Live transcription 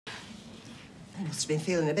You must have been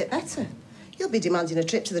feeling a bit better. You'll be demanding a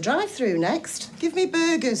trip to the drive-through next. Give me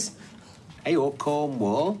burgers. Hey, up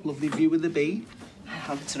Cornwall. Lovely view of the beach.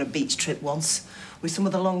 I went on a beach trip once with some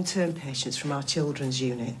of the long-term patients from our children's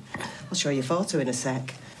unit. I'll show you a photo in a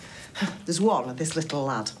sec. There's one of this little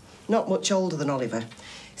lad, not much older than Oliver,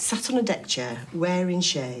 sat on a deck chair, wearing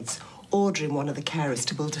shades, ordering one of the carers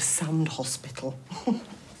to build a sand hospital.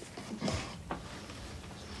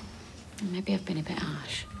 Maybe I've been a bit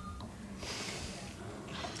harsh.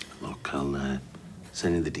 Look, I'll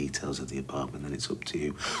send you the details of the apartment, and it's up to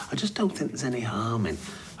you. I just don't think there's any harm in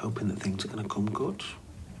hoping that things are going to come good.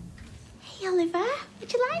 Hey, Oliver,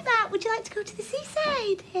 would you like that? Would you like to go to the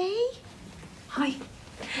seaside, hey? Hi.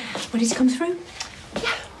 Ready to come through?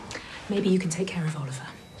 Yeah. Maybe you can take care of Oliver.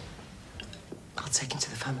 I'll take him to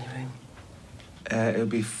the family room. It'll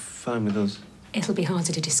be fine with us. It'll be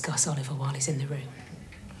harder to discuss Oliver while he's in the room.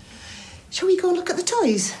 Shall we go and look at the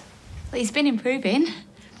toys? Well, he's been improving.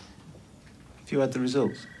 Have you had the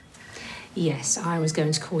results? Yes, I was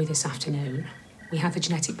going to call you this afternoon. We have the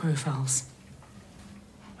genetic profiles.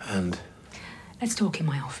 And? Let's talk in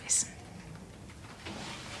my office.